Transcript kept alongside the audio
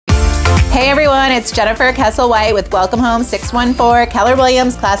Hey everyone, it's Jennifer Kessel-White with Welcome Home 614 Keller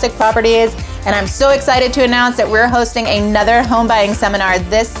Williams Classic Properties, and I'm so excited to announce that we're hosting another home buying seminar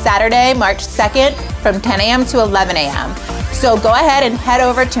this Saturday, March 2nd from 10 a.m. to 11 a.m. So go ahead and head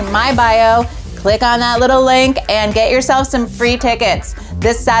over to my bio, click on that little link, and get yourself some free tickets.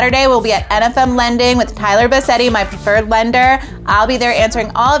 This Saturday, we'll be at NFM Lending with Tyler Bassetti, my preferred lender. I'll be there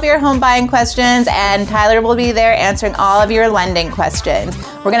answering all of your home buying questions, and Tyler will be there answering all of your lending questions.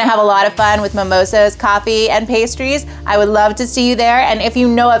 We're gonna have a lot of fun with mimosas, coffee, and pastries. I would love to see you there, and if you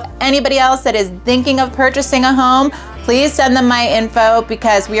know of anybody else that is thinking of purchasing a home, please send them my info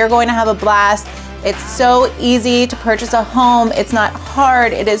because we are going to have a blast. It's so easy to purchase a home. It's not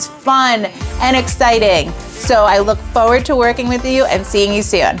hard, it is fun and exciting. So I look forward to working with you and seeing you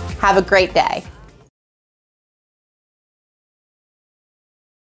soon. Have a great day.